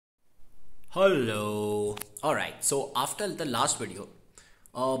Hello. Alright, so after the last video,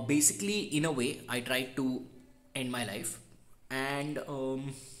 basically in a way I tried to end my life, and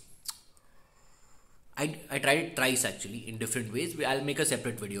I tried it thrice actually in different ways. I'll make a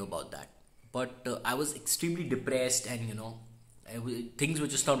separate video about that. But I was extremely depressed, and things were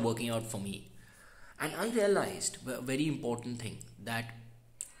just not working out for me. And I realized a very important thing, that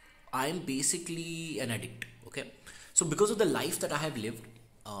I'm basically an addict. Okay, so because of the life that I have lived,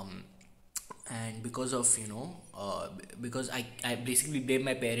 and because of because I basically blame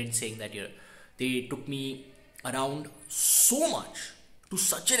my parents, saying that they took me around so much, to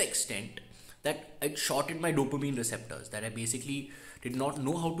such an extent that it shorted my dopamine receptors, that I basically did not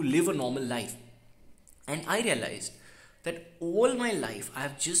know how to live a normal life. And I realized that all my life I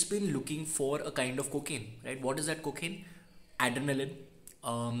have just been looking for a kind of cocaine, right? What is that cocaine? Adrenaline,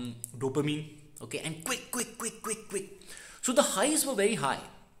 dopamine, okay, and quick. So the highs were very high.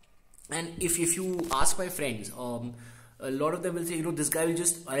 And if you ask my friends, a lot of them will say, this guy will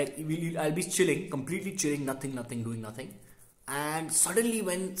just, I'll be chilling, completely chilling, nothing, doing nothing. And suddenly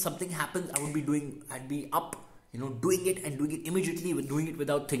when something happens, I'd be up, doing it, and doing it immediately, doing it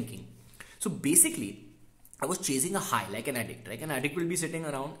without thinking. So basically, I was chasing a high like an addict, right? An addict will be sitting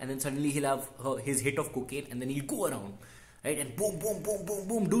around, and then suddenly he'll have his hit of cocaine, and then he'll go around, right? And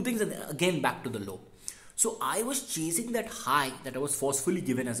boom, do things, and then again back to the low. So I was chasing that high that I was forcefully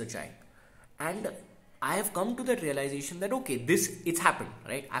given as a child. And I have come to that realization that, okay, it's happened,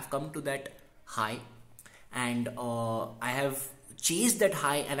 right? I've come to that high, and I have chased that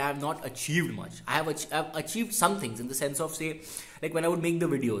high, and I have not achieved much. I've achieved some things, in the sense of, say, like when I would make the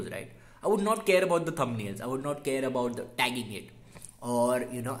videos, right? I would not care about the thumbnails. I would not care about the tagging it. Or,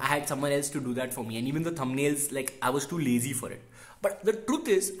 I had someone else to do that for me. And even the thumbnails, like, I was too lazy for it. But the truth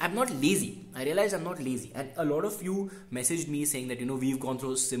is, I'm not lazy. I realize I'm not lazy. And a lot of you messaged me saying that, we've gone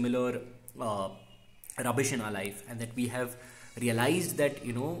through similar rubbish in our life, and that we have realized that,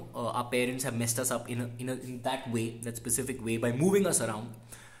 our parents have messed us up in that way, that specific way, by moving us around.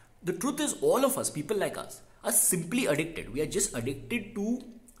 The truth is, all of us, people like us, are simply addicted. We are just addicted to,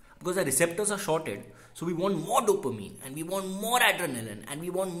 because our receptors are shorted. So we want more dopamine, and we want more adrenaline, and we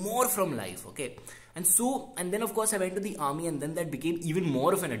want more from life, okay? And then of course I went to the army, and then that became even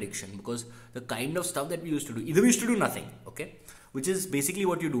more of an addiction, because the kind of stuff that we used to do, either we used to do nothing, okay? Which is basically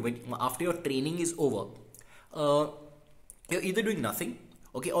what you do after your training is over. You're either doing nothing,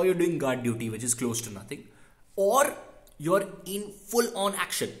 okay, or you're doing guard duty, which is close to nothing, or you're in full on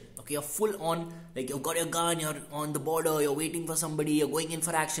action. Okay, you're full on, like you've got your gun, you're on the border, you're waiting for somebody, you're going in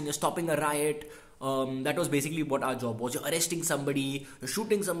for action, you're stopping a riot. That was basically what our job was. You're arresting somebody, you're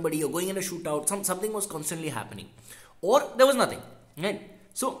shooting somebody, you're going in a shootout. Something was constantly happening, or there was nothing, right?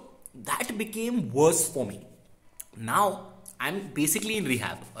 So that became worse for me. Now I'm basically in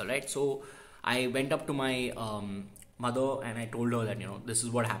rehab, all right? So I went up to my mother, and I told her that, this is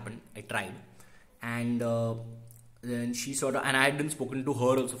what happened. I tried, and then she and I had been spoken to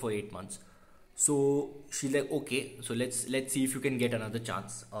her also for 8 months. So she's like, okay, so let's see if you can get another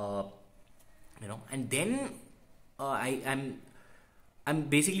chance, and then I'm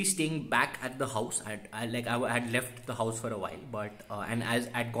basically staying back at the house. I had left the house for a while, but and as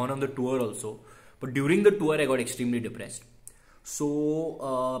I'd gone on the tour also, but during the tour I got extremely depressed.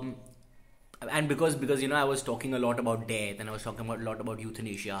 So and because I was talking a lot about death, and I was talking a lot about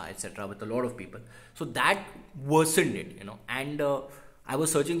euthanasia, etc., with a lot of people, so that worsened it, and I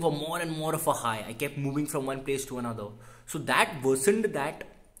was searching for more and more of a high. I kept moving from one place to another, so that worsened that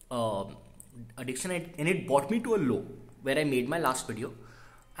addiction, and it brought me to a low where I made my last video.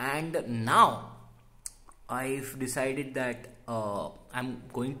 And now I've decided that I'm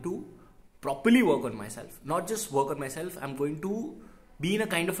going to properly work on myself. Not just work on myself, I'm going to be in a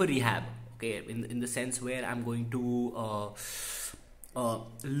kind of a rehab, okay, in the sense where I'm going to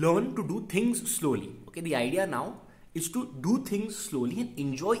learn to do things slowly. Okay, the idea now is to do things slowly and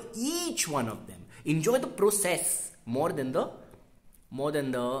enjoy each one of them. Enjoy the process more than the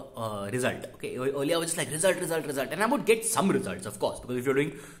result. Okay, earlier I was just like result, and I would get some results, of course, because if you're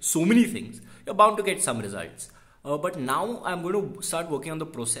doing so many things, you're bound to get some results. But now I'm going to start working on the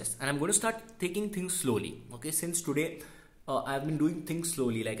process, and I'm going to start taking things slowly. Okay, since today I've been doing things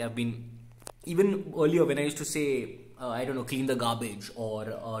slowly. Like I've been, even earlier when I used to say clean the garbage,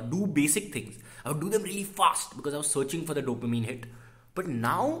 or do basic things, I would do them really fast because I was searching for the dopamine hit. But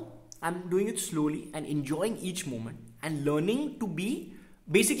now I'm doing it slowly and enjoying each moment, and learning to be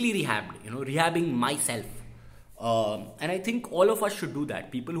basically rehabbed, rehabbing myself. And I think all of us should do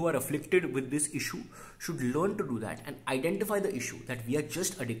that. People who are afflicted with this issue should learn to do that and identify the issue, that we are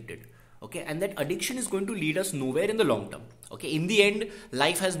just addicted. Okay, and that addiction is going to lead us nowhere in the long term. Okay, in the end,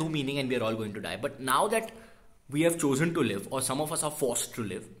 life has no meaning and we are all going to die. But now that we have chosen to live, or some of us are forced to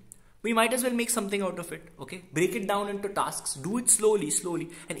live, we might as well make something out of it. Okay, break it down into tasks, do it slowly,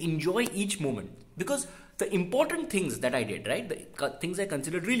 and enjoy each moment. Because the important things that I did, right, the things I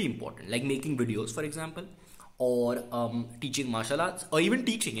considered really important, like making videos, for example, or teaching martial arts, or even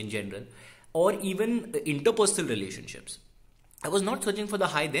teaching in general, or even interpersonal relationships. I was not searching for the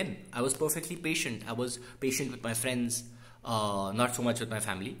high then. I was perfectly patient. I was patient with my friends, not so much with my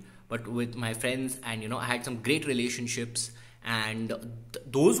family, but with my friends. And, I had some great relationships. And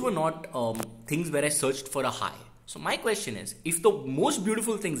those were not things where I searched for a high. So my question is, if the most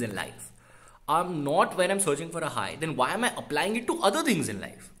beautiful things in life are not where I'm searching for a high, then why am I applying it to other things in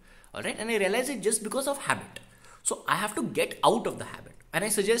life? All right. And I realized it just because of habit. So I have to get out of the habit. And I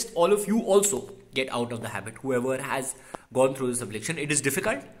suggest all of you also get out of the habit. Whoever has gone through this affliction, it is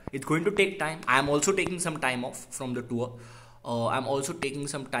difficult. It's going to take time. I'm also taking some time off from the tour. I'm also taking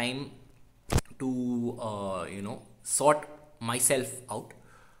some time to, sort myself out.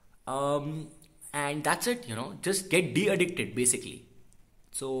 And that's it, just get de-addicted basically.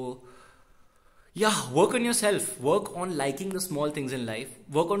 So yeah, work on yourself, work on liking the small things in life,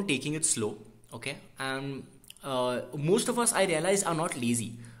 work on taking it slow. Okay. And most of us, I realize, are not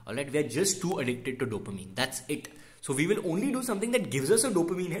lazy. All right, we are just too addicted to dopamine. That's it. So we will only do something that gives us a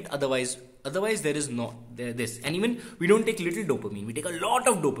dopamine hit. Otherwise there is this. And even we don't take little dopamine. We take a lot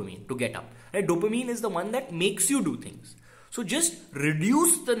of dopamine to get up. Right? Dopamine is the one that makes you do things. So just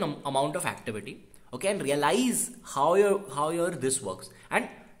reduce the amount of activity. Okay, and realize how your this works, and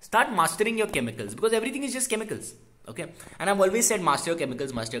start mastering your chemicals, because everything is just chemicals. Okay, and I've always said master your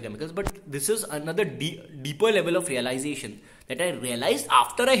chemicals, but this is another deeper level of realization that I realized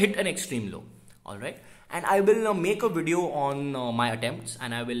after I hit an extreme low. All right, and I will make a video on my attempts,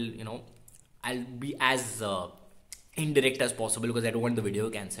 and I will, I'll be as indirect as possible because I don't want the video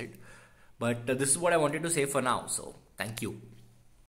cancelled. But this is what I wanted to say for now. So thank you.